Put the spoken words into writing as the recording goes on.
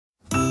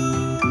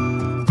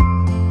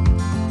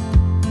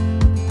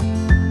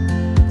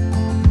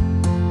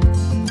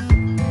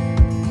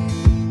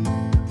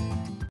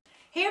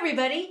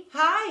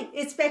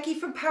it's Becky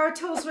from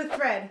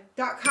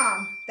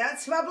PowerToolsWithThread.com.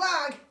 That's my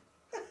blog.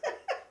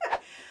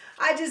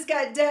 I just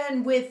got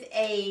done with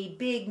a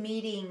big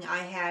meeting I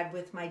had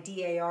with my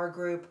DAR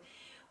group.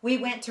 We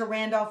went to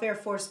Randolph Air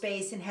Force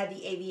Base and had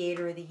the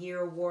Aviator of the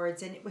Year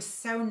awards, and it was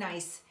so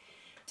nice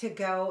to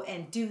go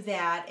and do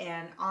that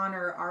and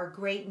honor our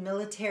great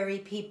military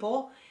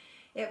people.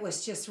 It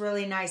was just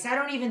really nice. I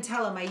don't even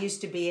tell them I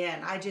used to be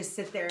in. I just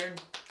sit there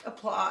and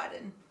applaud.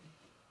 And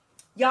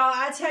y'all,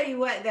 I tell you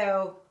what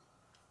though,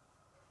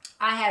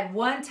 I had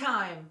one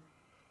time,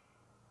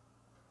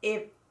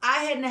 if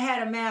I hadn't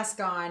had a mask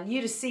on,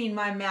 you'd have seen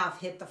my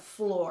mouth hit the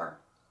floor.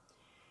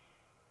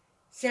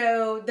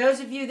 So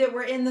those of you that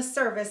were in the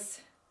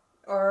service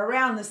or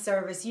around the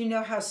service, you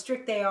know how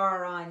strict they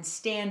are on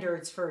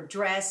standards for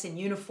dress and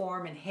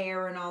uniform and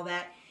hair and all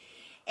that.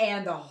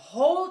 And the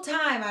whole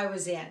time I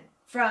was in,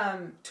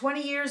 from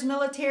 20 years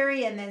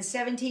military and then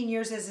 17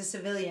 years as a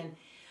civilian,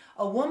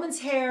 a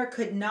woman's hair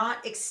could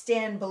not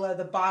extend below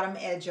the bottom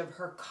edge of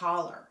her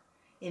collar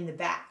in the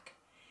back.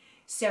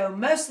 So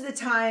most of the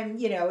time,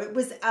 you know, it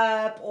was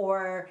up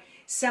or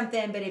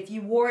something, but if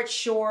you wore it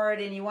short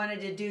and you wanted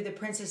to do the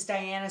Princess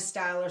Diana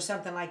style or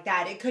something like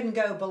that, it couldn't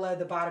go below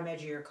the bottom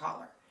edge of your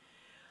collar.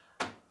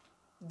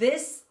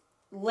 This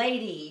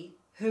lady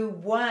who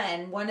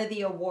won one of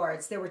the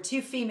awards, there were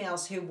two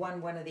females who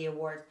won one of the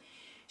awards.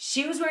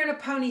 She was wearing a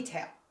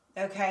ponytail,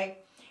 okay?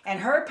 And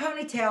her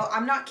ponytail,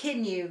 I'm not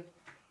kidding you,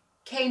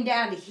 came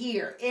down to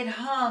here. It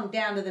hung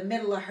down to the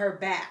middle of her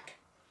back.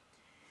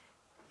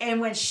 And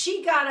when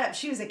she got up,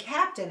 she was a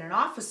captain, an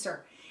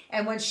officer.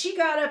 And when she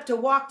got up to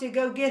walk to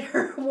go get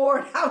her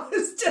award, I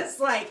was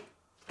just like,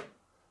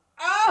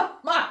 oh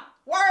my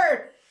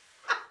word.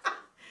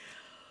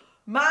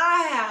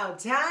 My, how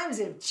times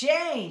have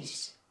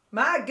changed.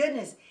 My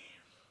goodness.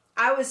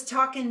 I was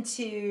talking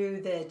to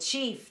the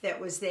chief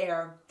that was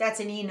there. That's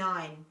an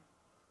E9,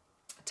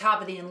 top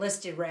of the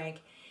enlisted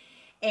rank.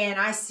 And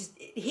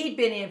he'd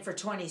been in for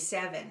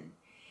 27.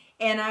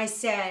 And I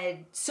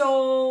said,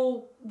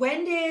 so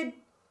when did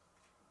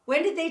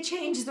they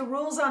change the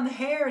rules on the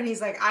hair? And he's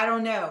like, I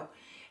don't know.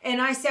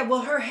 And I said,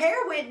 well, her hair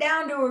went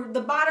down to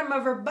the bottom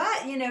of her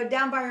butt, you know,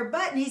 down by her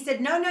butt. And he said,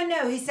 no, no,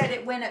 no. He said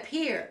it went up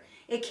here.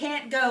 It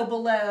can't go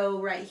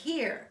below right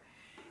here.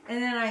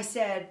 And then I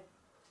said,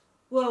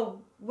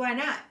 well, why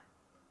not?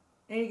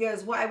 And he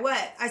goes, why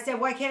what? I said,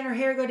 why can't her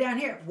hair go down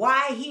here?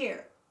 Why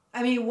here?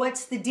 I mean,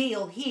 what's the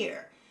deal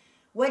here?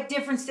 What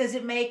difference does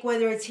it make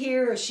whether it's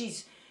here or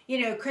she's,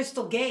 you know,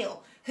 Crystal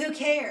Gale? Who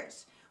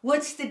cares?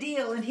 What's the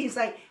deal? And he's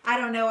like, I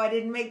don't know. I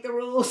didn't make the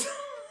rules.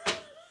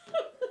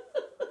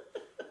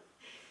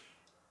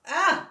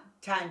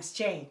 Times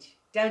change,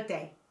 don't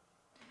they?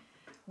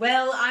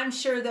 Well, I'm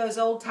sure those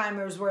old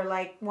timers were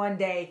like one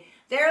day,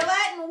 they're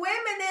letting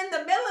women in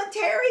the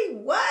military?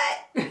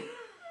 What?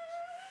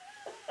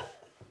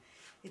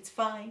 It's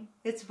fine.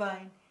 It's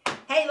fine.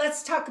 Hey,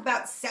 let's talk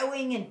about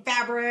sewing and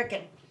fabric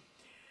and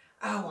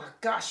oh my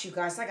gosh, you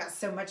guys, I got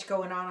so much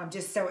going on. I'm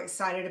just so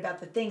excited about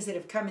the things that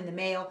have come in the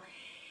mail.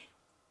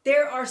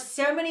 There are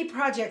so many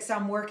projects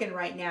I'm working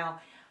right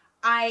now.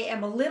 I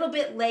am a little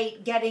bit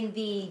late getting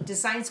the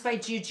Designs by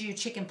Juju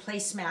chicken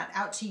placemat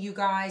out to you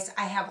guys.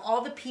 I have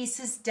all the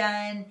pieces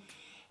done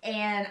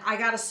and I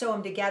got to sew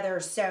them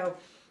together. So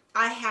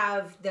I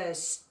have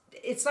this,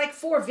 it's like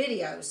 4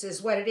 videos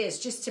is what it is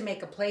just to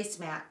make a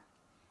placemat.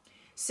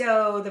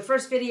 So the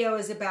first video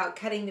is about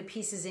cutting the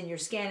pieces in your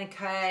Scan and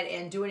Cut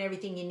and doing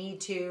everything you need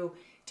to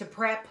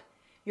prep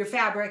your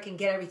fabric and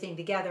get everything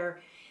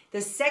together.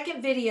 The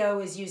second video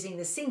is using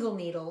the single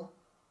needle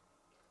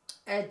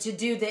to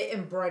do the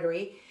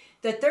embroidery.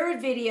 The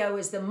third video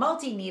is the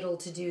multi-needle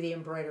to do the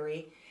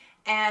embroidery.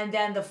 And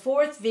then the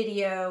fourth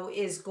video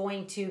is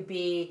going to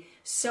be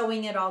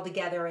sewing it all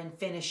together and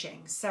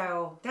finishing.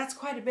 So that's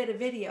quite a bit of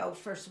video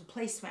for some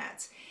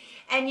placemats.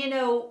 And you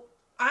know,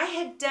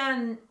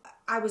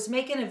 I was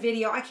making a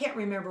video, I can't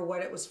remember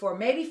what it was for,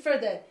 maybe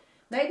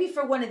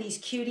for one of these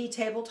cutie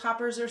table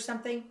toppers or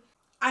something.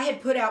 I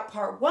had put out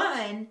part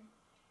 1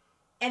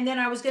 and then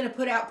I was going to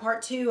put out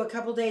part 2 a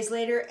couple days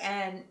later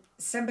and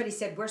somebody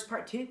said, where's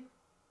part 2?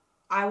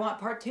 I want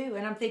part 2.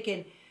 And I'm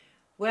thinking,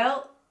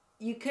 well,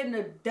 you couldn't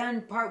have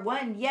done part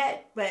 1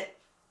 yet, but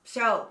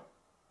so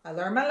I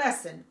learned my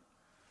lesson.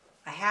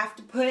 I have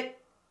to put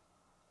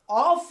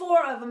all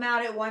 4 of them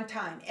out at one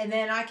time. And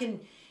then I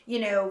can, you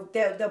know,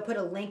 they'll put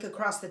a link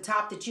across the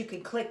top that you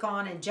can click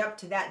on and jump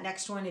to that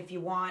next one if you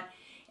want.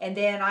 And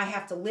then I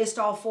have to list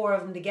all 4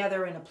 of them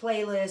together in a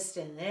playlist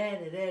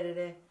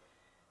and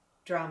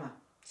drama.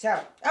 So,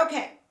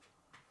 okay.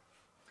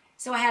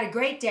 So I had a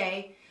great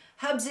day.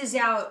 Hubs is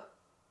out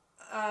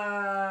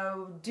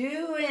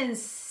doing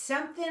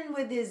something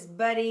with his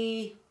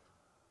buddy.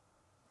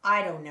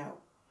 I don't know.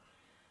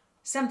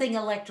 Something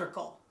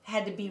electrical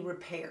had to be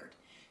repaired.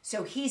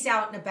 So he's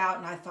out and about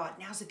and I thought,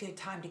 now's a good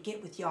time to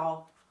get with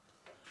y'all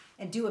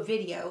and do a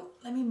video.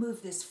 Let me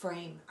move this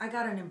frame. I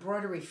got an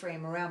embroidery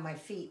frame around my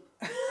feet.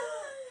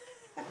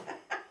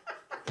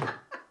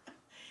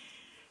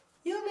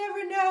 You'll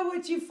never know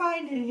what you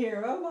find in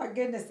here. Oh my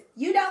goodness.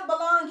 You don't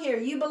belong here.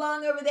 You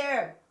belong over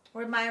there.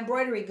 Where's my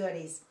embroidery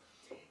goodies?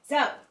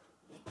 So,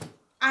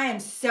 I am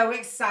so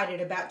excited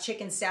about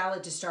chicken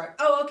salad to start.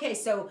 Oh, okay,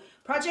 so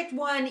project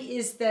 1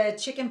 is the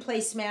chicken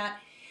placemat.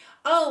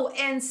 Oh,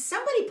 and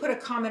somebody put a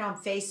comment on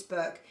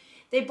Facebook.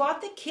 They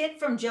bought the kit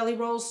from Jelly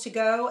Rolls to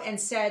Go and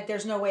said,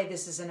 there's no way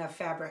this is enough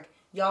fabric.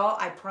 Y'all,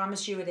 I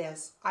promise you it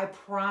is. I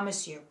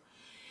promise you.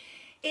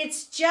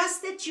 It's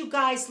just that you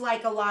guys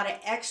like a lot of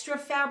extra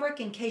fabric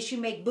in case you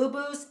make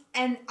boo-boos,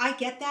 and I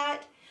get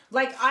that.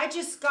 Like, I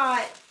just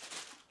got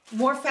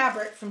more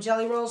fabric from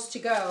Jelly Rolls to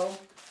Go.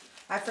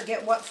 I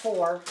forget what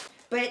for,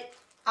 but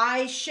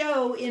I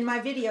show in my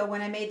video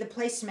when I made the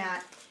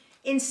placemat,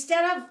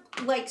 instead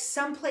of like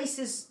some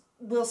places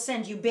will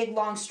send you big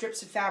long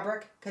strips of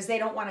fabric because they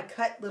don't want to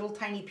cut little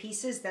tiny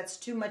pieces. That's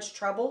too much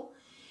trouble.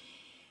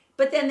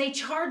 But then they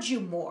charge you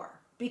more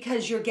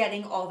because you're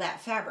getting all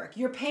that fabric.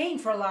 You're paying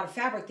for a lot of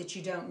fabric that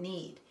you don't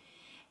need.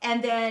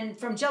 And then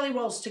from Jelly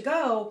Rolls to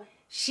Go,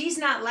 she's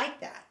not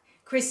like that.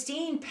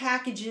 Christine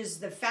packages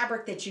the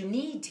fabric that you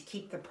need to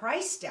keep the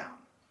price down.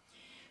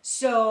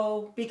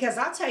 So, because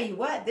I'll tell you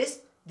what,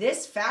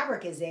 this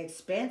fabric is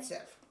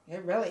expensive.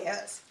 It really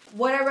is.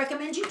 What I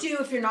recommend you do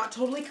if you're not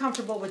totally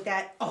comfortable with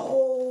that,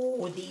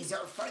 oh, these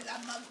are for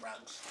the mug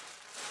rugs.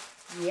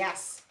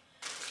 Yes.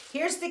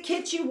 Here's the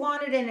kit you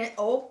wanted in it.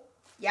 Oh,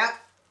 yep.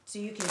 So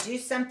you can do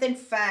something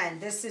fun.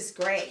 This is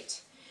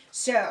great.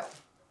 So,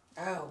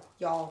 oh,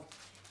 y'all,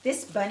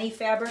 this bunny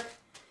fabric,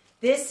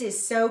 this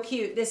is so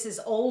cute. This is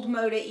old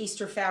Moda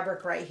Easter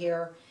fabric right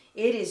here.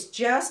 It is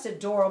just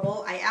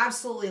adorable. I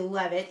absolutely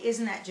love it.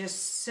 Isn't that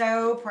just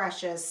so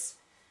precious?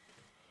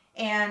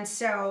 And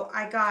so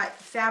I got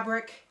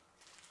fabric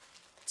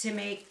to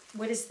make,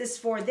 what is this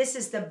for? This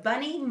is the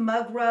bunny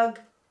mug rug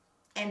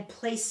and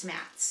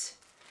placemats.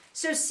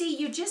 So see,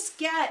 you just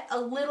get a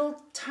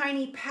little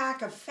tiny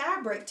pack of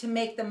fabric to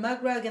make the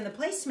mug rug and the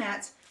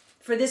placemats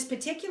for this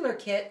particular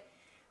kit,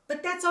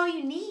 but that's all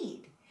you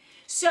need.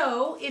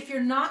 So if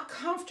you're not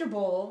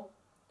comfortable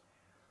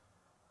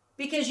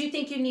because you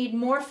think you need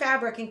more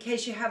fabric in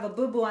case you have a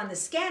boo-boo on the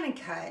scan and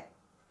cut,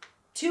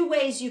 2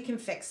 ways you can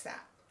fix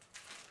that.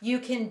 You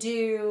can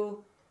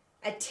do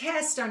a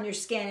test on your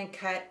scan and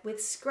cut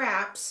with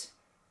scraps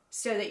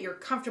so that you're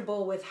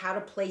comfortable with how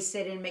to place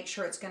it and make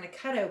sure it's going to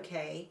cut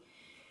okay.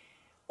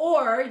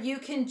 Or you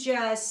can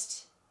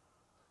just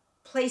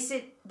place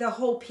it, the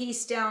whole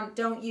piece down.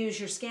 Don't use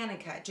your scan and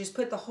cut. Just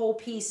put the whole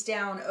piece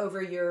down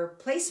over your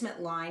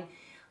placement line.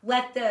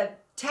 Let the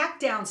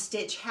tack down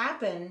stitch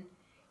happen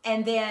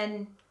and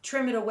then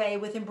trim it away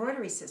with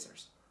embroidery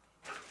scissors.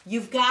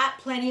 You've got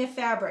plenty of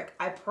fabric,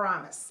 I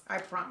promise, I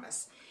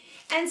promise.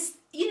 And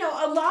you know,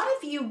 a lot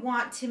of you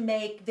want to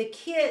make the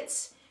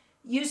kits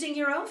using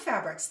your own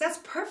fabrics. That's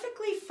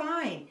perfectly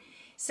fine.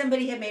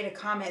 Somebody had made a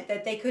comment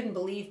that they couldn't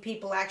believe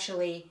people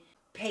actually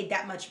paid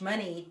that much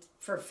money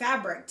for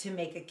fabric to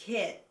make a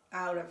kit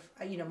out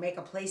of, you know, make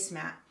a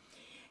placemat.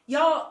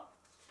 Y'all,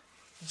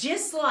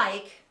 just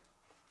like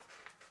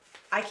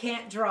I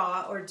can't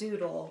draw or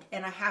doodle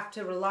and I have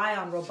to rely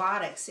on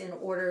robotics in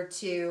order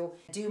to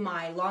do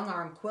my long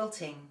arm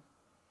quilting,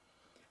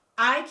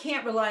 I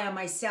can't rely on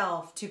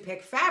myself to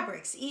pick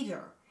fabrics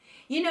either.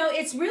 You know,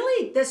 it's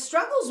really, the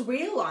struggle's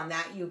real on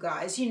that, you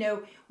guys. You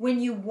know,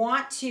 when you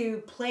want to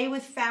play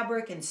with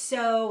fabric and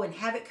sew and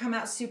have it come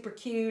out super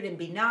cute and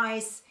be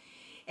nice,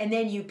 and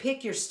then you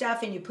pick your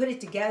stuff and you put it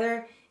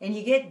together and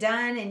you get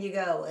done and you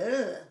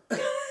go, ugh,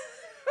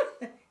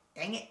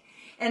 dang it.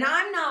 And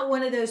I'm not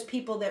one of those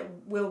people that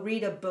will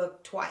read a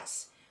book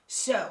twice.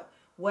 So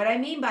what I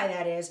mean by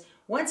that is,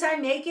 once I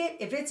make it,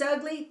 if it's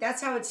ugly,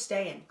 that's how it's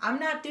staying. I'm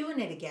not doing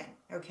it again,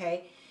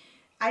 okay?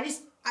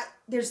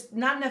 There's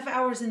not enough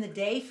hours in the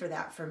day for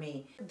that for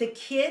me. The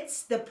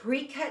kits, the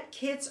pre-cut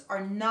kits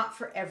are not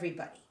for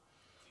everybody.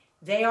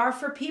 They are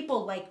for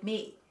people like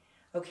me,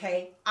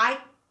 okay? I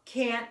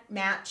can't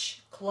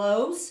match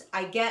clothes.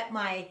 I get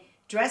my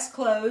dress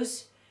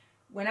clothes.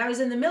 When I was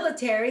in the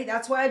military,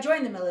 that's why I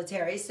joined the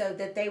military, so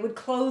that they would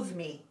clothe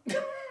me.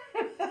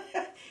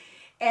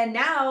 And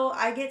now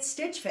I get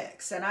Stitch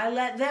Fix and I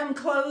let them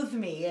clothe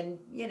me. And,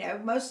 you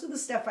know, most of the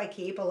stuff I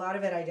keep, a lot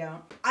of it I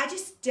don't. I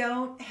just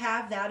don't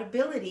have that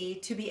ability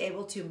to be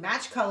able to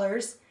match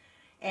colors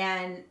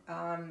and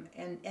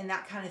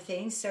that kind of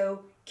thing.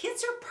 So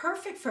kits are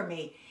perfect for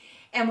me.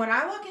 And when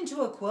I walk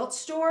into a quilt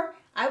store,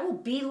 I will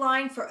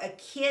beeline for a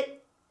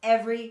kit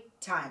every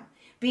time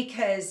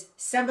because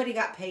somebody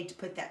got paid to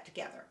put that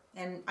together.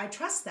 And I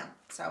trust them.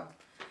 So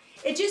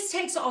it just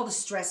takes all the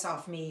stress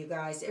off me, you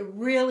guys. It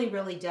really,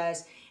 really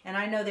does. And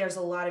I know there's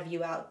a lot of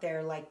you out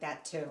there like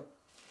that too.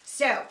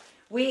 So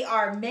we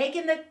are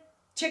making the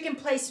chicken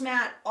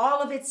placemat.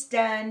 All of it's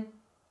done.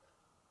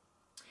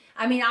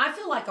 I mean, I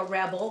feel like a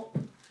rebel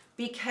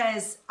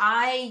because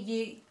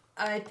I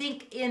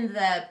think in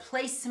the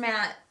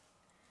placemat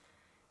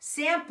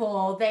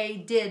sample, they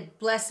did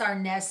Bless Our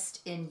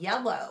Nest in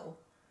yellow.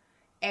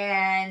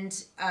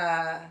 And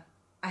I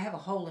have a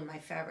hole in my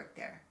fabric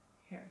there.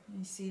 Here, can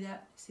you see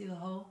that? See the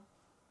hole?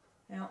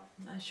 No,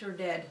 I sure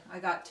did. I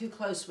got too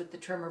close with the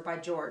trimmer by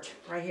George.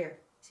 Right here.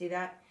 See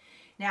that?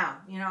 Now,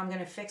 you know I'm going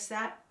to fix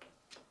that?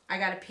 I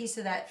got a piece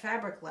of that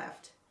fabric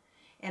left.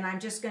 And I'm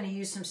just going to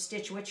use some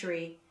stitch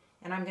witchery,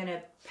 and I'm going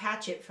to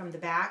patch it from the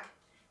back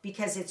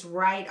because it's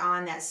right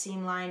on that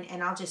seam line,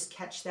 and I'll just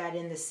catch that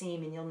in the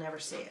seam and you'll never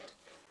see it.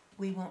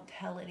 We won't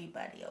tell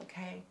anybody,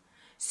 okay?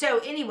 So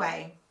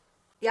anyway,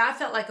 yeah, I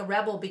felt like a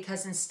rebel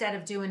because instead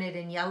of doing it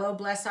in yellow,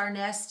 bless our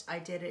nest, I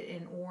did it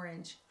in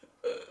orange.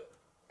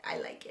 I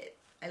like it.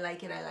 I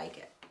like it. I like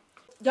it.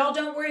 Y'all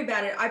don't worry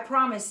about it. I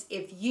promise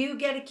if you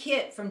get a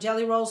kit from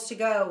Jelly Rolls to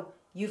Go,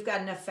 you've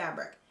got enough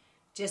fabric.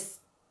 Just,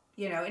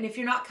 you know, and if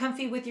you're not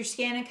comfy with your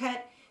scan and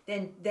cut,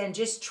 then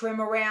just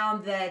trim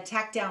around the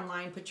tack down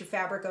line, put your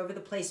fabric over the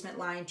placement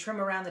line, trim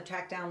around the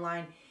tack down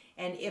line,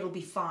 and it'll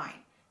be fine.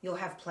 You'll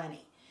have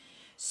plenty.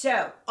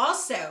 So,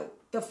 also,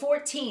 the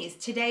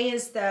 14th, today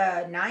is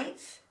the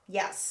 9th?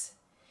 Yes.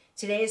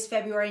 Today is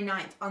February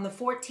 9th. On the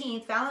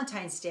 14th,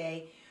 Valentine's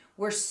Day,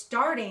 we're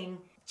starting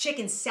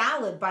Chicken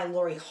Salad by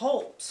Lori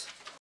Holt.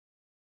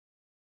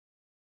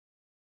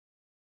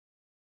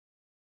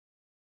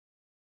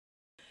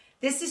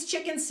 This is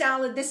chicken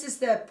salad. This is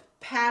the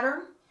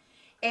pattern.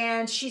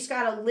 And she's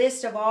got a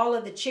list of all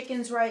of the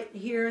chickens right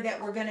here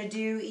that we're going to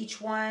do,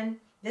 each one.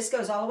 This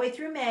goes all the way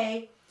through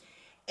May.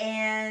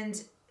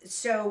 And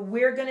so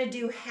we're going to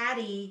do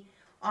Hattie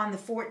on the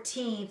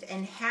 14th.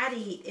 And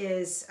Hattie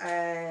is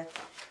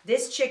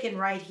this chicken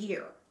right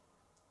here.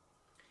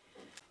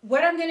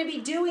 What I'm going to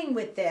be doing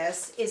with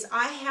this is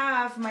I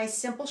have my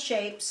simple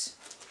shapes.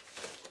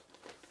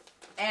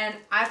 And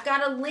I've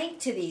got a link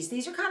to these.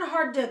 These are kind of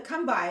hard to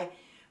come by,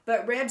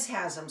 but Rebs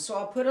has them. So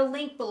I'll put a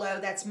link below.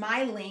 That's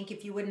my link.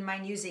 If you wouldn't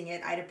mind using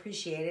it, I'd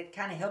appreciate it.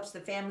 Kind of helps the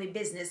family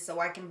business so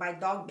I can buy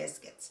dog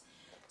biscuits.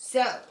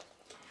 So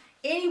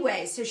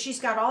anyway, so she's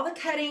got all the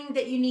cutting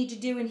that you need to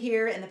do in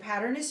here, and the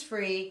pattern is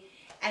free.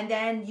 And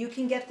then you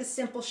can get the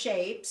simple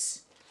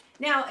shapes.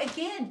 Now,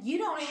 again, you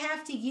don't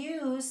have to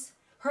use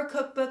her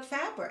cookbook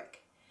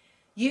fabric.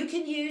 You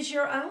can use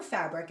your own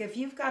fabric. If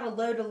you've got a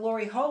load of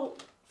Lori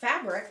Holt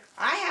fabric,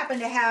 I happen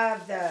to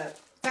have the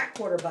fat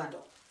quarter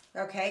bundle,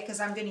 okay, because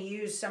I'm going to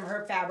use some of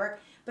her fabric,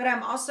 but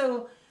I'm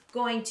also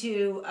going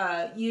to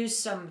use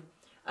some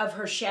of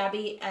her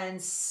shabby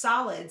and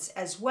solids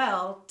as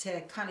well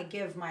to kind of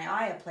give my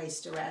eye a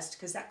place to rest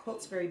because that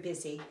quilt's very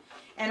busy.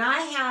 And I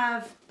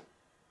have,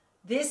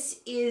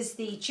 this is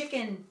the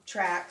chicken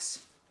tracks.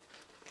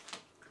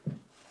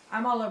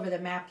 I'm all over the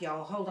map,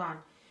 y'all. Hold on.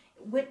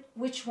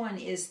 Which one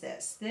is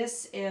this?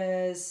 This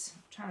is,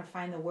 I'm trying to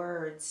find the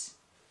words.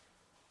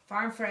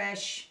 Farm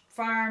Fresh,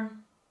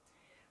 Farm,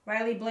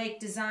 Riley Blake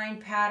Design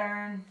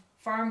Pattern,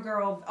 Farm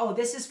Girl. Oh,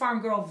 this is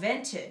Farm Girl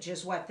Vintage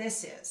is what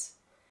this is.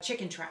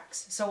 Chicken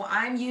tracks. So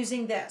I'm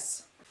using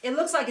this. It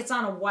looks like it's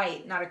on a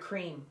white, not a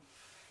cream.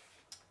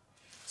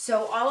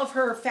 So all of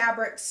her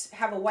fabrics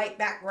have a white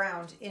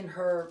background in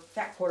her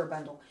fat quarter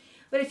bundle.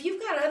 But if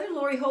you've got other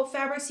Lori Holt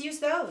fabrics, use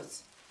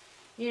those.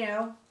 You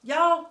know,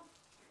 y'all,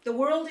 the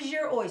world is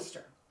your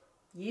oyster.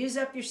 Use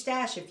up your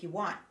stash if you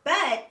want.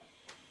 But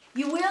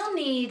you will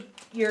need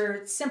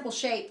your simple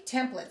shape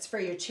templates for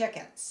your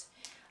chickens.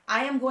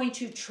 I am going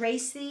to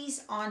trace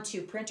these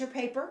onto printer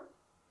paper,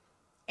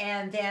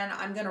 and then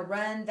I'm going to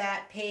run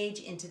that page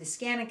into the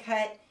scan and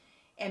cut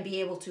and be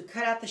able to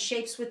cut out the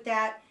shapes with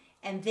that.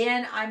 And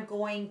then I'm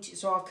going to,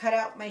 so I'll cut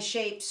out my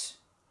shapes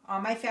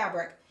on my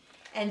fabric,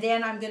 and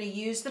then I'm going to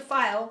use the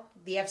file,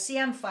 the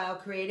FCM file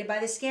created by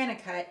the scan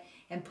and cut,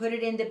 and put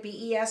it into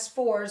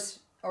BES4s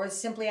or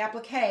Simply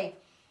Applique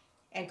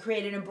and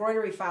create an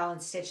embroidery file and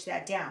stitch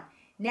that down.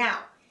 Now,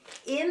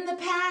 in the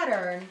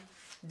pattern,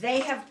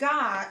 they have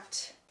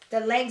got the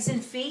legs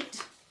and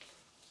feet.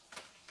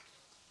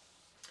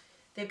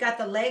 They've got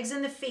the legs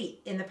and the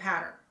feet in the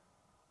pattern.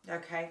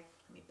 Okay,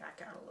 let me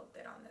back out a little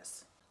bit on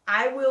this.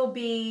 I will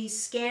be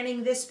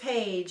scanning this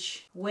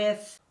page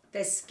with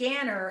the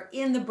scanner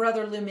in the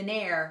Brother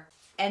Luminaire,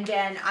 and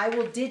then I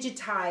will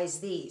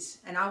digitize these,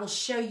 and I will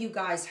show you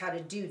guys how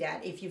to do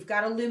that. If you've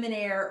got a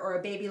Luminaire or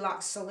a Baby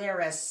Lock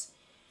Solaris,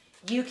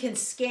 you can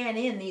scan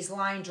in these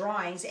line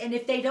drawings, and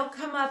if they don't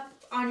come up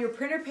on your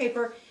printer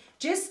paper,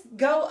 just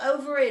go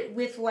over it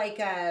with like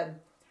a,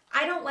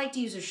 I don't like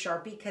to use a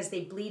Sharpie because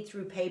they bleed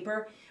through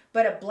paper,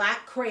 but a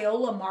black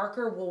Crayola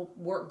marker will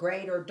work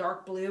great, or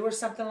dark blue or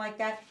something like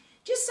that.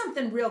 Just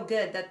something real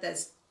good that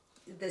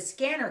the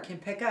scanner can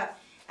pick up,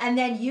 and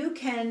then you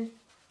can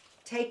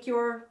take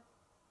your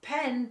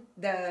pen,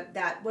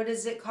 what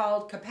is it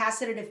called,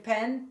 capacitive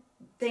pen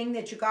thing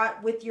that you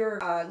got with your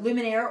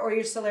Luminaire or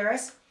your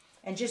Solaris,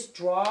 and just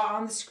draw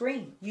on the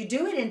screen. You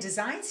do it in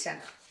Design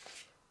Center,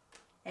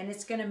 and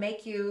it's going to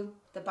make you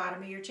the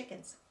bottom of your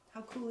chickens.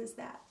 How cool is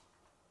that?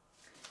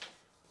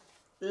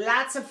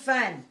 Lots of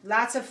fun,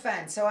 lots of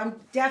fun. So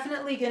I'm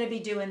definitely going to be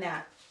doing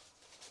that.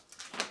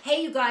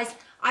 Hey, you guys,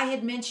 I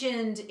had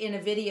mentioned in a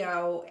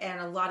video,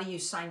 and a lot of you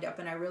signed up,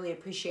 and I really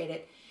appreciate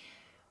it.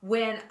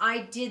 When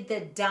I did the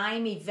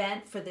dime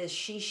event for the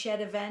She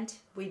Shed event,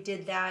 we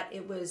did that.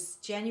 It was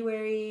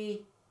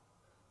January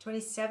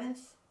 27th.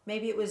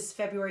 Maybe it was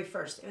February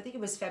 1st. I think it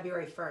was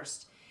February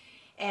 1st.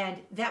 And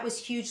that was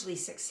hugely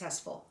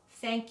successful.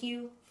 Thank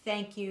you,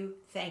 thank you,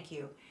 thank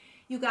you.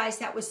 You guys,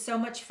 that was so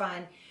much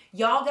fun.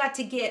 Y'all got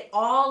to get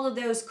all of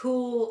those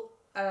cool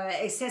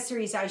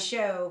accessories I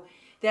show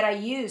that I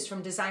use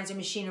from Designs and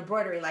Machine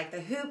Embroidery, like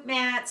the hoop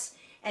mats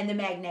and the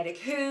magnetic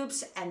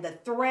hoops and the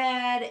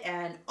thread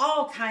and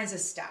all kinds of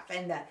stuff,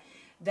 and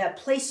the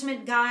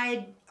placement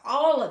guide,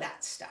 all of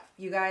that stuff.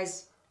 You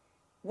guys,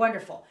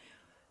 wonderful.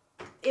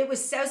 It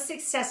was so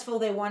successful,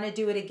 they want to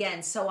do it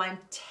again. So I'm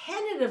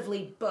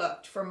tentatively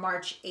booked for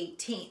March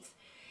 18th.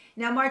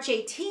 Now, March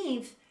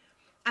 18th,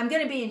 I'm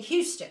going to be in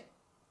Houston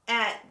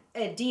at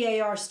a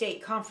DAR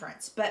state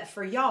conference. But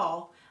for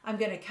y'all, I'm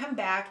going to come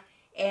back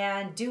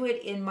and do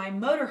it in my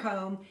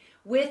motorhome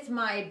with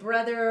my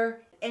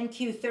brother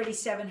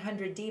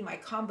NQ3700D, my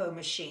combo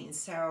machine.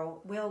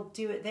 So we'll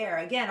do it there.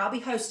 Again, I'll be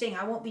hosting.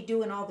 I won't be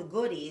doing all the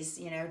goodies,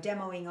 you know,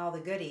 demoing all the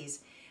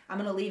goodies. I'm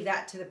going to leave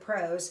that to the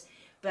pros.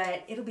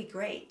 But it'll be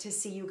great to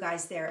see you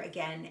guys there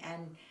again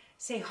and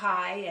say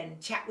hi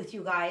and chat with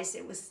you guys.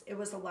 It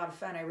was a lot of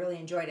fun. I really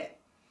enjoyed it.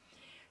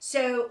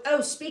 So,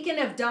 oh, speaking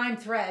of dime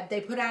thread,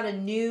 they put out a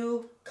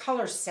new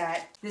color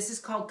set. This is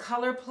called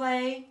Color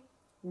Play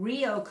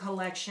Rio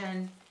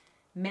Collection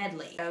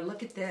Medley. Oh,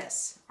 look at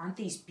this. Aren't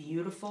these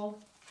beautiful?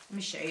 Let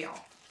me show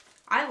y'all.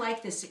 I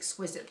like this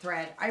exquisite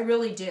thread. I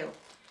really do.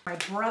 My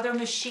brother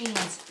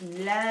machines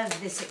love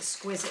this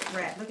exquisite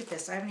thread. Look at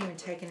this. I haven't even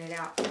taken it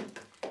out.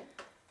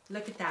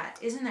 Look at that.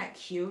 Isn't that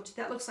cute?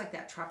 That looks like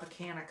that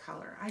Tropicana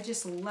color. I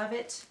just love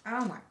it.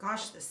 Oh my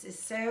gosh, this is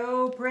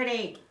so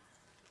pretty.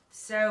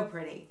 So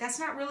pretty. That's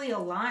not really a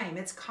lime.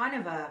 It's kind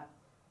of a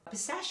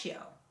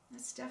pistachio.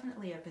 That's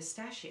definitely a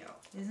pistachio,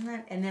 isn't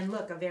that? And then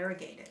look, a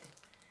variegated.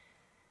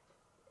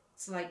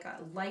 It's like a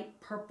light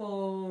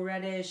purple,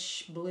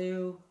 reddish,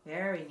 blue.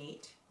 Very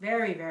neat.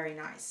 Very, very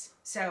nice.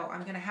 So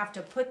I'm going to have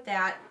to put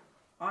that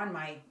on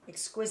my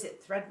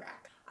exquisite thread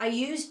rack. I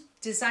used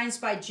Designs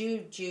by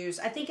Juju's.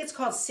 I think it's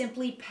called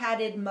Simply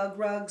Padded Mug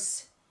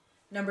Rugs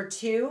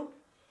 #2.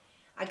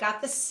 I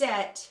got the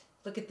set.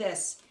 Look at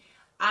this.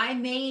 I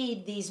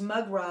made these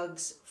mug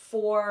rugs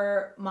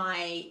for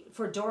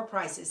door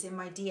prizes in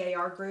my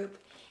DAR group,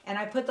 and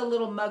I put the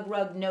little mug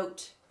rug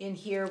note in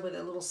here with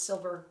a little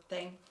silver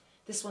thing.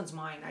 This one's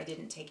mine. I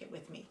didn't take it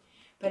with me,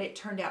 but it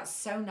turned out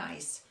so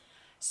nice.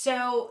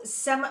 So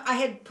I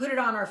had put it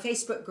on our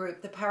Facebook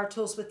group, the Power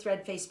Tools with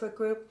Thread Facebook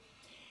group.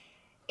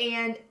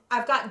 And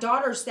I've got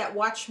daughters that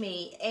watch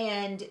me,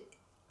 and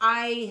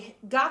I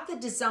got the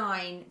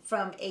design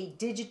from a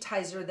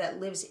digitizer that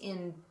lives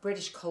in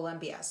British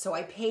Columbia. So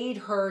I paid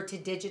her to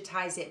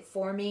digitize it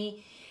for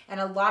me, and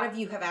a lot of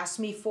you have asked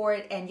me for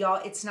it, and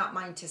y'all, it's not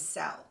mine to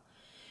sell.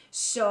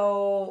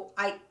 So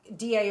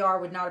DAR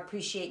would not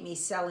appreciate me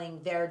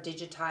selling their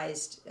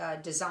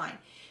digitized design.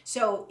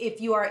 So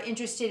if you are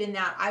interested in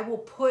that, I will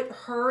put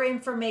her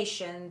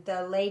information,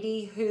 the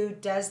lady who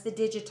does the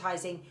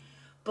digitizing,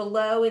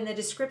 below in the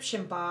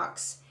description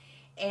box,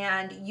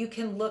 and you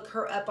can look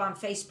her up on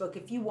Facebook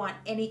if you want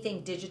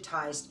anything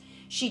digitized.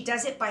 She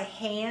does it by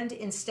hand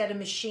instead of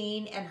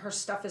machine, and her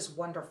stuff is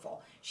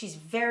wonderful. She's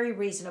very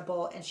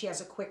reasonable, and she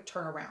has a quick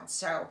turnaround.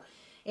 So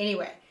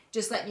anyway,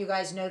 just letting you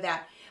guys know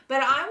that.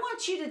 But I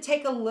want you to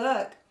take a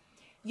look.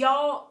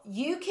 Y'all,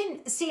 you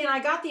can see, and I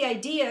got the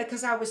idea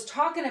because I was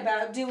talking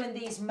about doing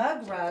these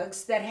mug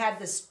rugs that had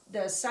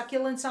the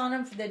succulents on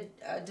them for the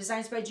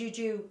Designs by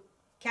Juju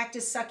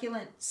Cactus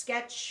Succulent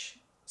Sketch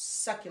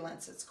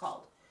Succulents, it's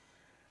called.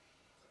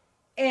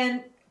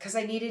 And because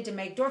I needed to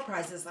make door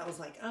prizes, I was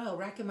like, oh,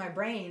 racking my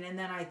brain. And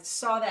then I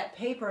saw that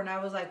paper and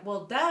I was like,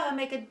 well, duh,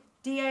 make a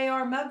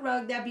DAR mug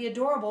rug. That'd be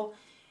adorable.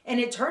 And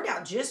it turned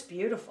out just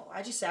beautiful.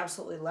 I just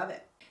absolutely love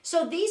it.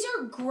 So these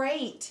are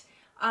great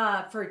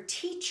for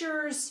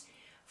teachers,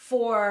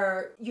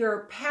 for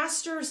your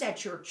pastors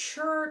at your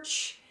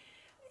church,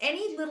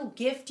 any little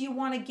gift you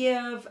want to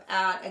give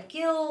at a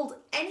guild,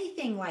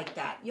 anything like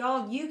that.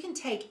 Y'all, you can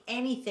take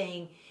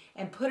anything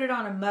and put it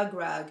on a mug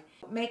rug.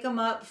 Make them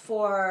up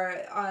for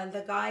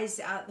the guys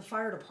at the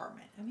fire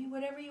department. I mean,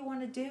 whatever you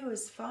want to do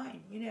is fine.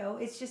 You know,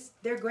 it's just,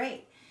 they're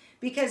great.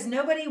 Because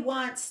nobody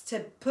wants to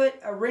put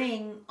a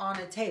ring on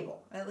a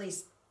table. At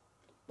least,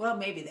 well,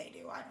 maybe they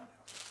do. I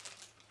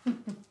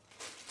don't know.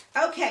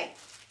 Okay.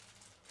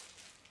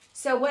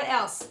 So what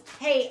else?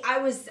 Hey, I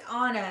went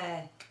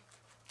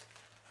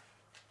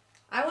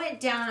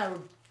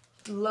down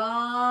a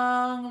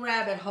long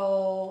rabbit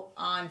hole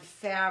on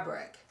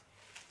fabric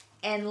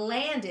and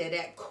landed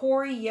at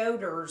Corey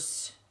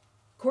Yoder's.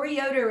 Corey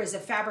Yoder is a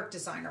fabric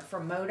designer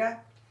from Moda.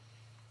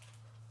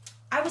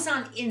 I was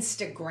on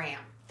Instagram.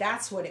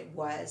 That's what it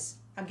was.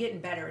 I'm getting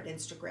better at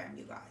Instagram,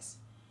 you guys.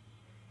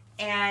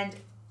 And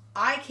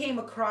I came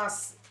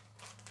across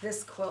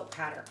this quilt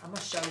pattern. I'm going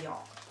to show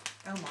y'all.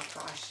 Oh my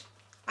gosh.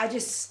 I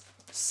just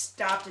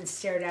stopped and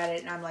stared at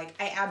it and I'm like,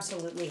 I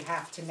absolutely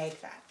have to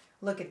make that.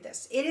 Look at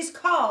this. It is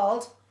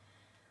called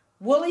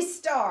Woolly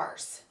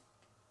Stars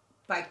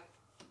by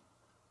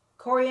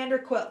Coriander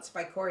Quilts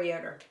by Corey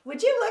Yoder.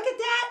 Would you look at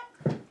that?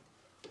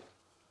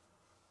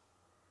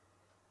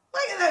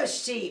 Look at those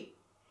sheep.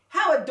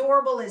 How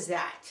adorable is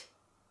that?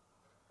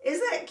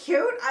 Isn't that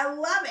cute? I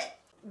love it.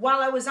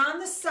 While I was on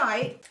the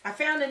site, I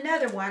found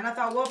another one. I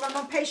thought, well, if I'm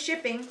going to pay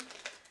shipping,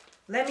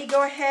 let me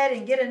go ahead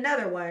and get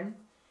another one.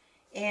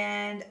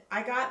 And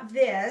I got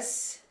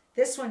this.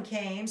 This one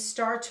came,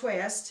 Star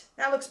Twist.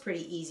 That looks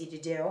pretty easy to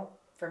do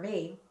for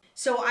me.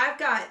 So I've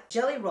got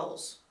jelly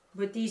rolls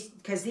with these,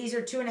 because these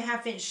are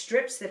 2.5-inch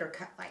strips that are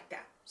cut like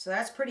that. So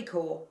that's pretty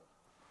cool.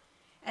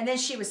 And then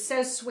she was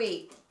so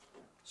sweet.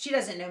 She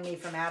doesn't know me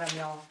from Adam,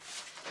 y'all.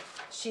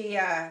 She,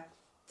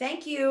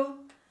 thank you.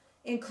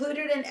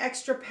 Included an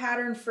extra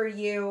pattern for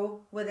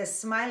you with a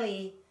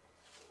smiley,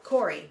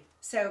 Corey.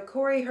 So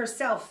Corey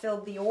herself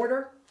filled the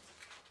order.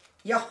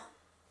 Y'all,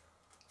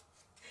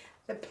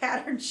 the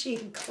pattern she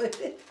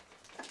included.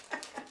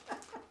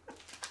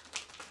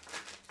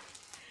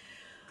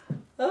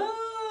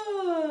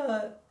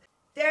 Oh,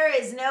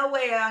 there is no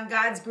way on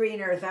God's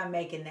green earth I'm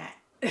making that.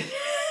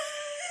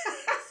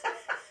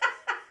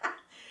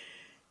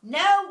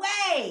 No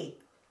way.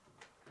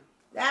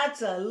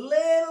 That's a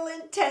little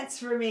intense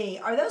for me.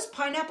 Are those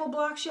pineapple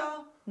blocks,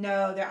 y'all?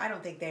 No, I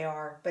don't think they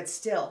are, but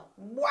still,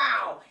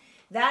 wow.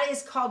 That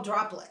is called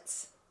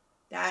droplets.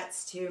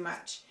 That's too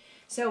much.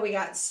 So we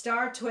got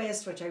Star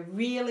Twist, which I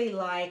really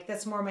like.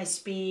 That's more my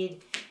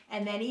speed.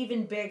 And then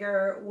even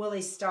bigger,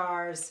 Woolly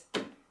Stars.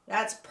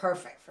 That's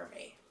perfect for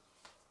me.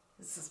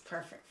 This is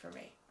perfect for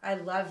me. I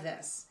love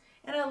this.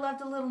 And I love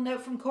the little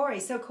note from Corey.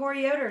 So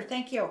Corey Yoder,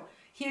 thank you.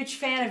 Huge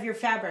fan of your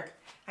fabric.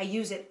 I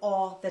use it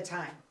all the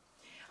time.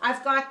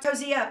 I've got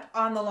Cozy Up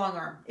on the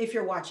Longarm, if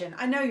you're watching.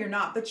 I know you're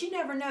not, but you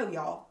never know,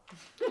 y'all.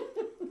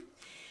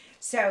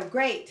 So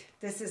great.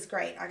 This is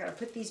great. I got to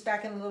put these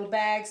back in the little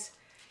bags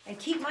and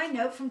keep my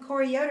note from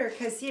Corey Yoder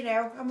because, you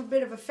know, I'm a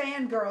bit of a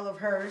fangirl of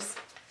hers.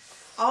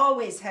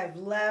 Always have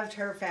loved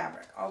her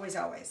fabric. Always,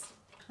 always.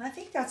 I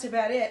think that's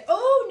about it.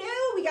 Oh,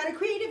 no, we got a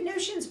Creative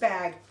Notions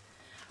bag.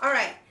 All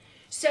right.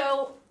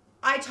 So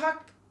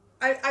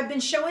I've been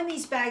showing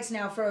these bags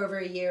now for over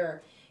a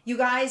year. You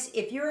guys,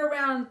 if you're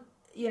around,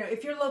 you know,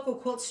 if your local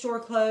quilt store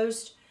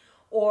closed,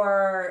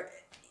 or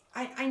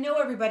I know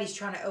everybody's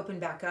trying to open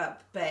back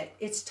up, but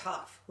it's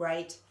tough,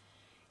 right?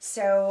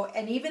 So,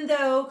 and even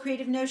though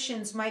Creative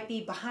Notions might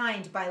be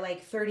behind by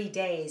like 30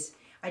 days,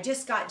 I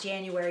just got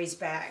January's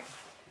bag.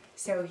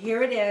 So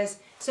here it is.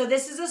 So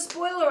this is a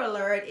spoiler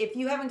alert. If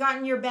you haven't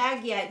gotten your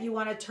bag yet, you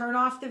want to turn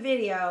off the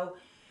video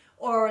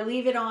or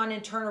leave it on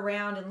and turn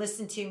around and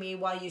listen to me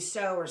while you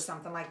sew or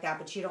something like that,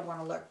 but you don't want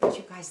to look. But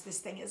you guys, this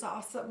thing is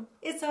awesome.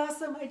 It's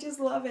awesome. I just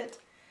love it.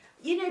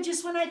 You know,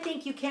 just when I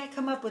think you can't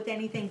come up with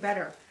anything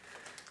better.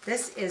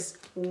 This is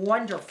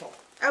wonderful.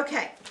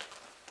 Okay.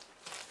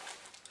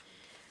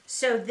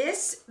 So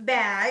this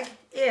bag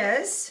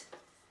is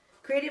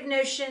Creative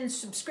Notions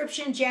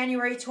subscription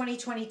January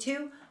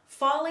 2022,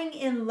 Falling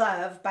in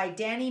Love by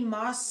Danny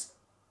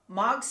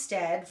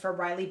Mogstead for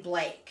Riley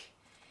Blake.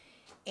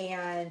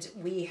 And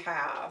we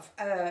have,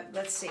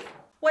 let's see,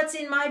 what's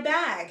in my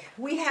bag?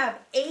 We have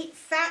 8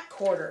 fat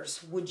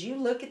quarters. Would you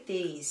look at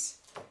these?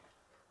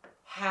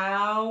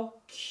 How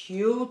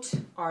cute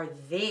are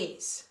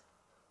these?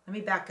 Let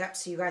me back up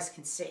so you guys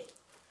can see.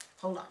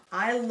 Hold on.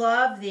 I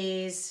love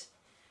these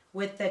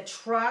with the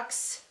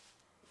trucks,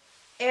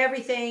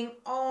 everything.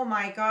 Oh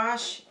my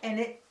gosh.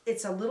 And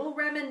it's a little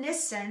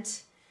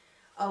reminiscent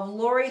of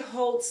Lori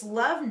Holt's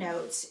Love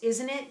Notes,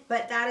 isn't it?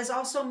 But that is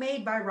also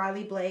made by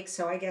Riley Blake,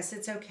 so I guess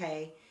it's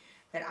okay.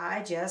 But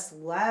I just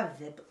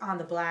love it on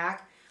the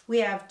black. We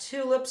have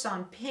tulips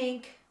on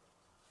pink.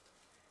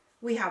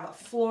 We have a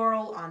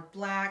floral on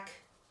black.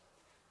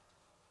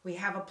 We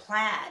have a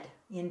plaid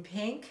in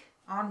pink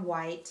on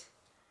white.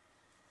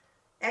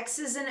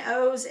 X's and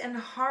O's and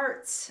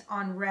hearts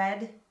on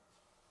red.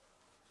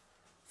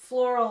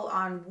 Floral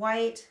on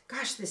white.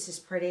 Gosh, this is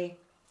pretty.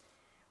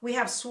 We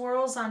have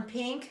swirls on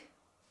pink.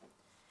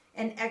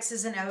 And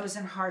X's and O's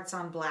and hearts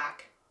on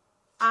black.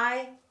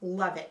 I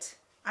love it.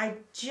 I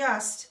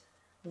just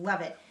love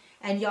it.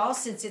 And y'all,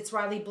 since it's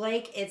Riley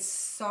Blake, it's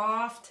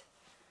soft,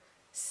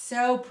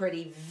 so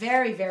pretty,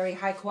 very, very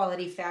high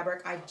quality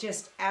fabric. I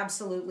just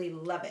absolutely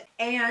love it.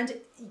 And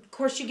of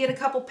course you get a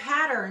couple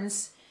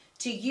patterns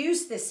to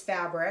use this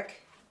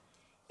fabric.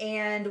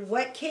 And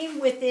what came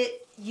with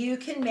it, you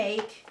can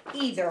make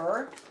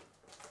either,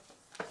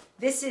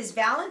 this is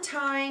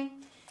Valentine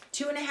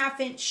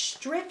 2.5-inch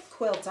strip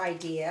quilt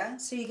idea.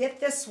 So you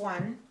get this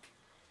one.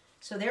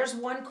 So there's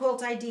one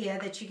quilt idea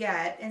that you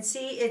get. And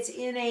see, it's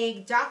in a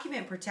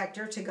document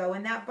protector to go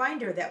in that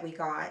binder that we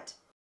got.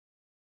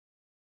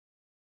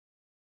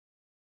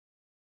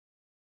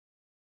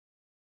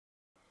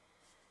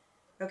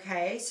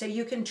 Okay, so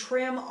you can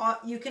trim,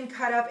 you can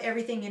cut up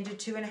everything into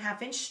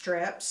 2.5-inch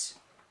strips.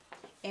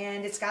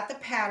 And it's got the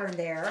pattern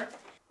there.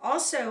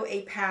 Also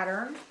a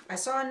pattern, I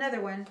saw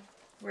another one.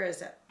 Where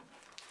is it?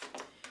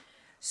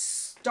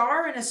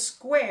 Star in a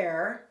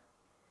square,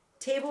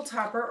 table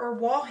topper or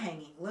wall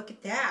hanging. Look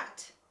at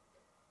that.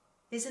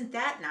 Isn't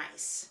that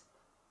nice?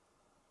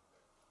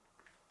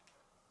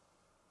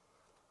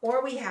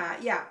 Or we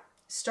have, yeah,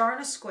 star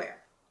in a square,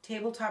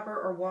 table topper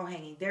or wall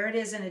hanging. There it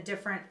is in a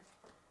different,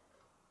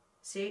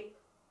 see,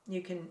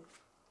 you can,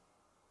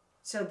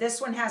 so this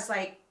one has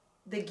like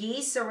the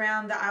geese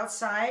around the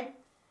outside.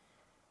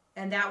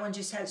 And that one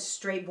just has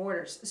straight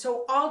borders.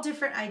 So all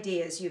different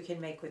ideas you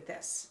can make with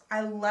this.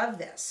 I love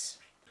this.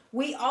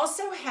 We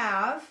also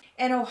have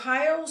an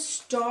Ohio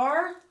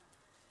Star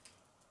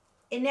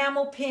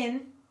enamel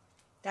pin.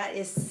 That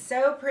is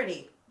so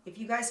pretty. If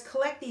you guys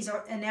collect these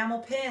enamel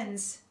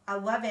pins, I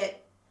love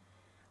it.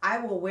 I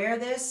will wear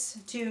this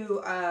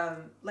to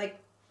like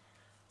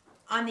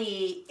on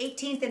the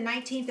 18th and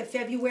 19th of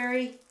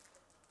February.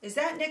 Is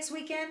that next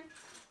weekend?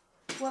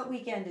 What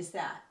weekend is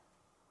that?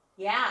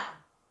 Yeah,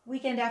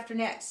 weekend after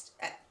next.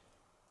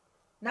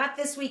 Not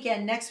this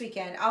weekend, next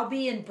weekend. I'll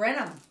be in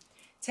Brenham,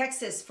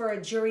 Texas for a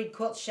juried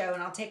quilt show,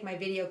 and I'll take my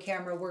video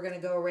camera. We're going to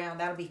go around.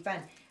 That'll be fun.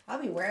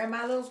 I'll be wearing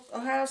my little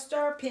Ohio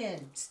Star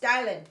pin,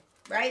 styling,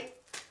 right?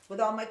 With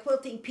all my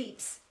quilting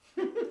peeps.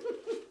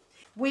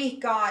 We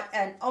got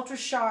an ultra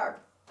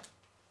sharp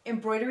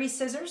embroidery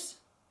scissors.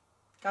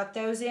 Got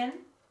those in.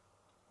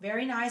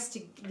 Very nice.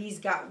 These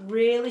got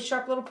really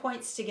sharp little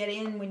points to get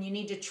in when you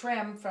need to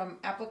trim from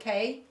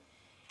applique.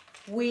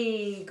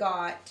 We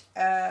got,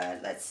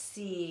 let's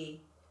see,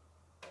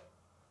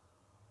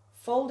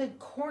 folded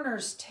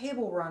corners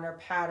table runner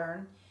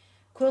pattern,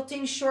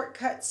 quilting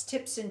shortcuts,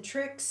 tips and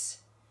tricks,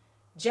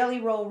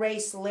 jelly roll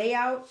race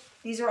layout.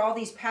 These are all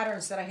these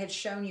patterns that I had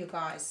shown you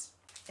guys.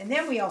 And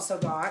then we also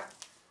got,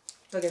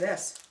 look at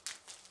this,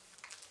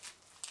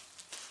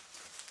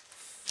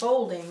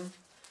 folding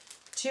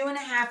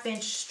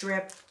 2.5-inch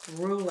strip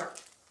ruler.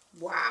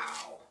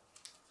 Wow,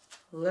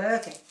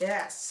 look at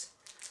this.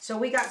 So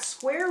we got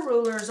square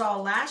rulers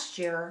all last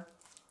year,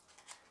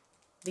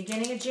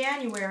 beginning of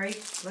January.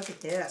 Look at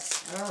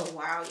this. Oh,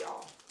 wow,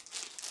 y'all.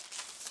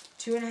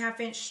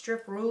 2.5-inch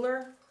strip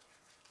ruler.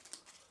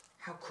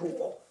 How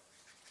cool.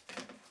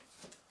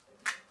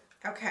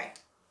 Okay.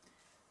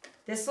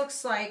 This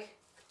looks like,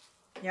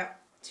 yep,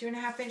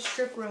 2.5-inch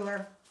strip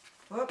ruler.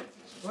 Whoop,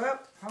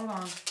 whoop, hold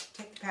on.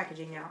 Take the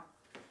packaging out.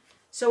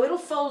 So it'll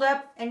fold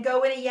up and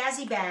go in a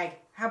Yazzie bag.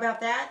 How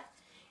about that?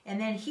 And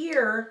then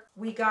here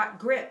we got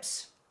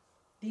grips.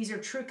 These are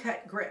True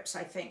Cut grips,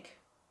 I think,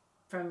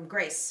 from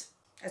Grace.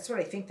 That's what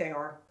I think they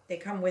are. They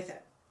come with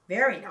it.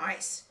 Very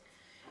nice.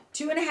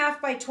 2.5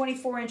 by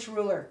 24-inch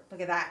ruler. Look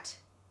at that.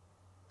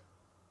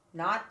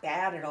 Not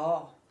bad at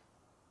all.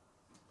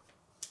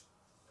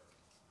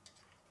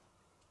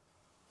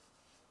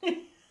 I'm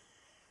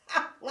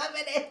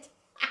loving it.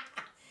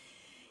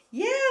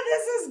 Yeah,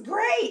 this is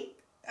great.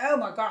 Oh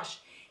my gosh.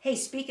 Hey,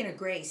 speaking of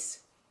Grace,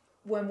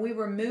 when we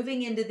were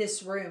moving into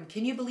this room,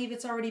 can you believe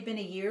it's already been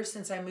a year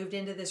since I moved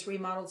into this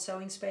remodeled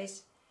sewing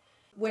space?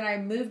 When I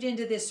moved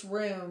into this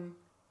room,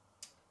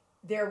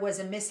 there was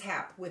a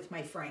mishap with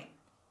my frame.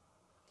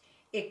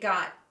 It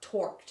got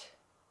torqued,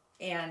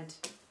 and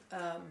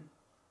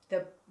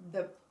the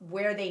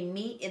where they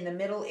meet in the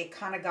middle, it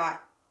kind of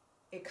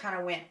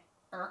went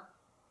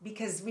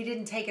because we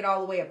didn't take it all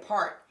the way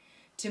apart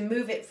to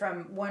move it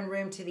from one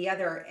room to the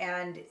other.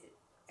 And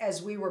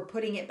as we were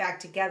putting it back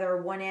together,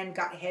 one end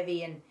got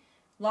heavy, and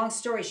long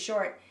story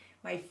short,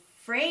 my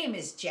frame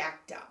is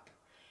jacked up.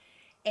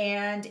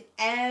 And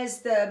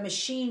as the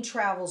machine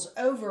travels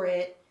over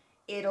it,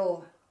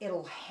 it'll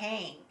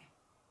hang,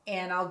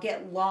 and I'll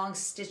get long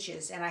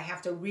stitches, and I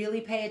have to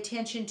really pay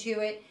attention to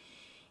it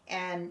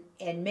and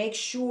make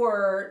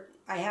sure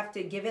I have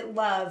to give it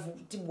love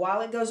while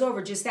it goes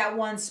over just that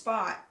one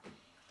spot.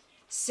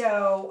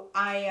 So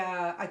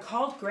I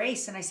called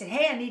Grace and I said,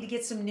 hey, I need to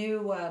get some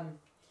new,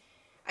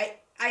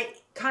 I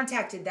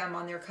contacted them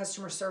on their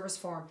customer service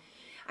form.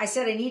 I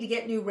said, I need to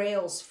get new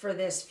rails for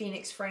this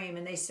Phoenix frame.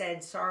 And they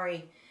said,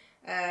 sorry,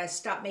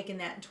 stop making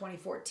that in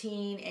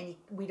 2014 and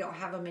we don't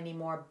have them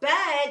anymore.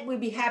 But we'd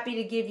be happy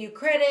to give you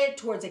credit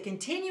towards a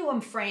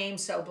continuum frame.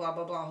 So blah,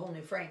 blah, blah, whole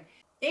new frame.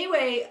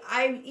 Anyway,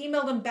 I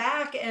emailed them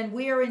back and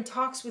we are in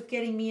talks with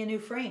getting me a new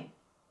frame.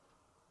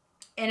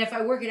 And if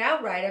I work it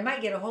out right, I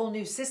might get a whole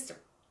new system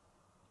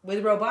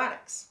with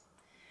robotics.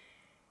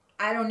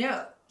 I don't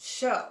know.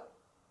 So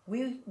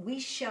we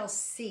shall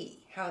see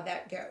how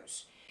that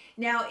goes.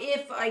 Now,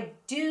 if I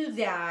do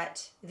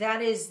that,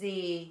 that is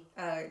going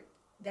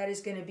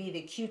to be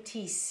the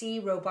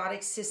QTC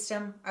robotic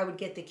system. I would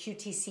get the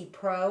QTC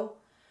Pro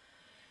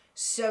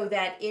so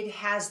that it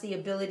has the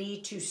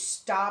ability to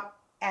stop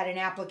at an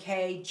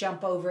applique,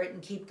 jump over it,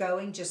 and keep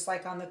going, just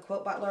like on the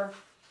Quilt Butler.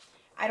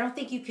 I don't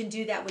think you can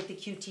do that with the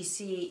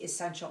QTC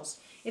Essentials.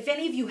 If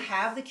any of you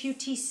have the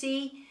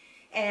QTC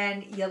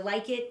and you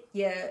like it,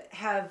 you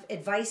have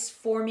advice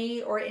for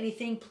me or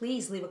anything,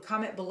 please leave a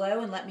comment below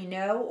and let me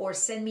know, or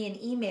send me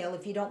an email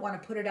if you don't want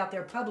to put it out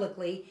there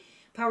publicly.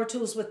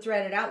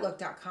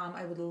 powertoolswiththread@outlook.com.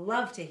 I would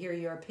love to hear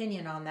your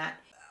opinion on that.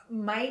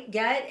 Might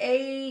get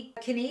a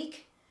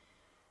Kanique.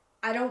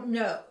 I don't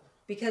know,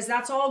 because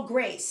that's all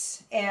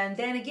Grace. And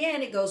then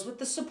again, it goes with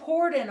the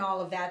support and all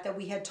of that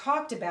we had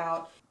talked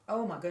about.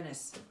 Oh my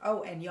goodness.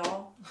 Oh, and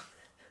y'all,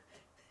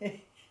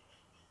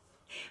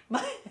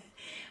 my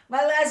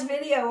last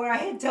video where I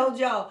had told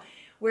y'all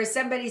where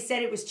somebody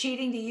said it was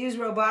cheating to use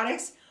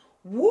robotics.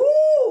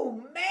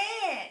 Woo,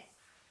 man.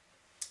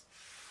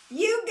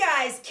 You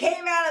guys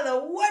came out of the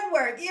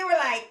woodwork. You were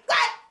like,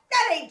 what?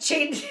 That ain't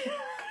cheating.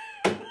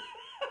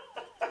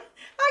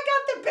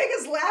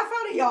 laugh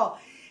out of y'all.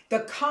 The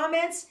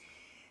comments,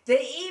 the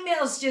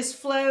emails just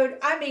flowed.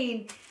 I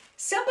mean,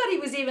 somebody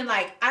was even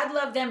like, I'd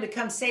love them to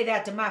come say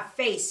that to my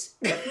face.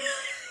 I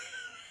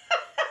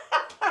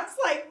was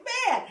like,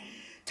 man,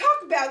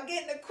 talk about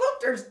getting a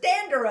quilter's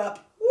dander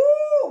up.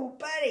 Woo,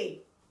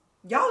 buddy.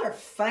 Y'all are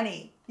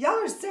funny.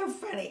 Y'all are so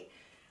funny.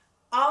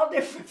 All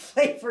different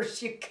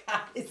flavors, you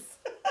guys.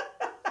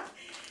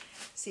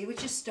 See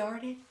what you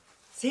started?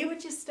 See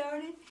what you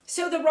started?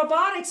 So the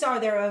robotics are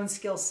their own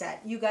skill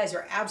set. You guys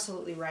are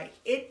absolutely right.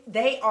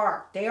 They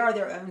are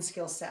their own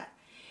skill set.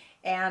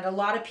 And a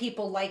lot of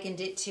people likened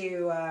it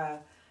to,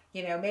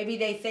 you know, maybe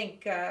they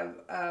think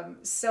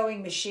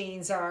sewing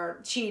machines are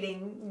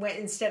cheating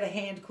instead of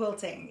hand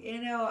quilting.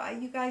 You know,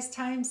 you guys,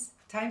 times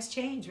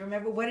change.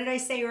 Remember, what did I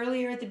say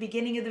earlier at the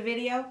beginning of the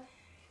video?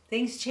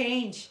 Things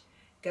change.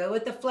 Go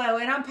with the flow.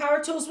 And I'm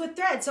power tools with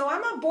thread, so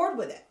I'm on board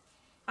with it.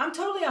 I'm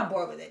totally on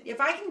board with it.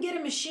 If I can get a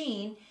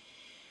machine...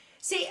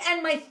 See,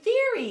 and my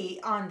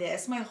theory on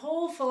this, my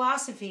whole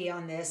philosophy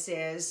on this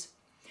is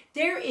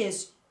there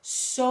is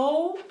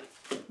so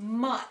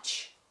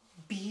much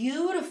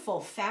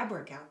beautiful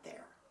fabric out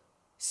there.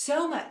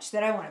 So much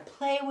that I want to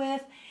play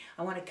with.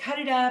 I want to cut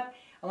it up.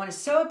 I want to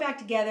sew it back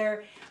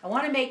together. I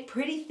want to make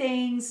pretty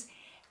things.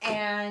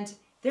 And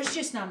there's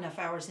just not enough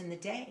hours in the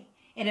day.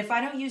 And if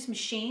I don't use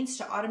machines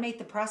to automate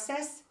the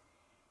process,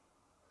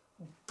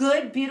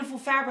 good, beautiful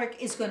fabric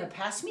is going to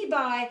pass me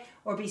by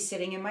or be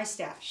sitting in my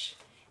stash.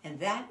 And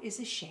that is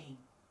a shame.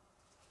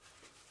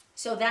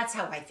 So that's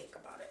how I think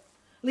about it.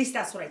 At least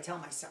that's what I tell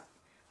myself.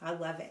 I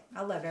love it.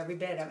 I love every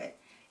bit of it.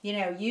 You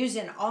know,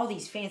 using all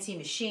these fancy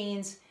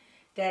machines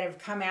that have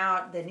come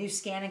out, the new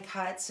scan and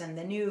cuts and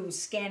the new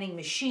scanning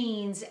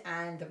machines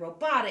and the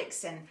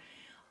robotics and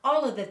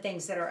all of the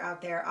things that are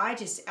out there. I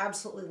just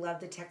absolutely love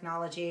the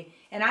technology.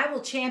 And I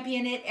will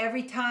champion it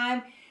every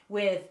time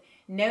with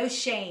no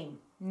shame.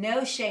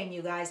 No shame,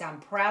 you guys. I'm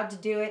proud to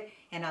do it.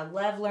 And I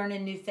love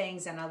learning new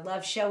things. And I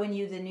love showing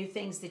you the new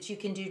things that you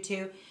can do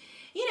too.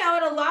 You know,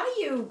 and a lot of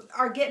you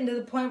are getting to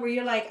the point where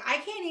you're like, I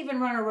can't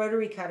even run a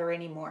rotary cutter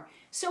anymore.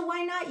 So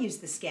why not use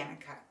the scan and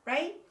cut,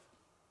 right?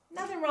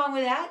 Nothing wrong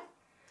with that.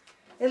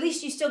 At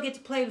least you still get to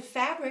play with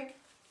fabric.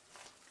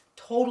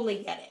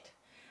 Totally get it.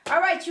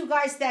 All right, you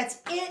guys, that's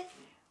it.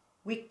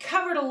 We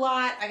covered a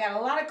lot. I got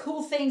a lot of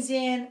cool things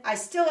in. I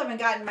still haven't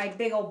gotten my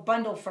big old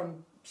bundle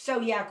from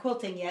So Yeah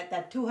Quilting yet.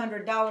 That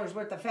 $200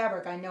 worth of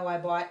fabric I know I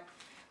bought.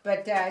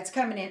 But it's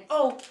coming in.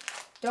 Oh,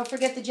 don't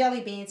forget the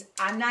jelly beans.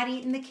 I'm not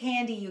eating the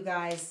candy, you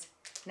guys.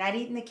 Not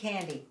eating the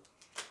candy.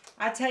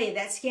 I tell you,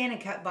 that scan and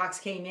cut box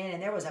came in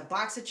and there was a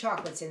box of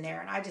chocolates in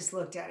there. And I just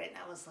looked at it and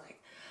I was like,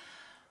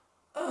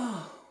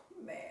 oh,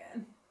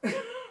 man.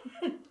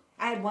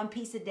 I had one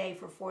piece a day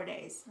for 4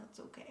 days. That's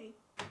okay.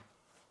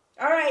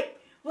 All right.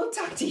 We'll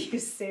talk to you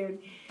soon.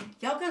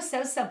 Y'all go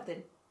sew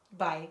something.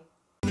 Bye.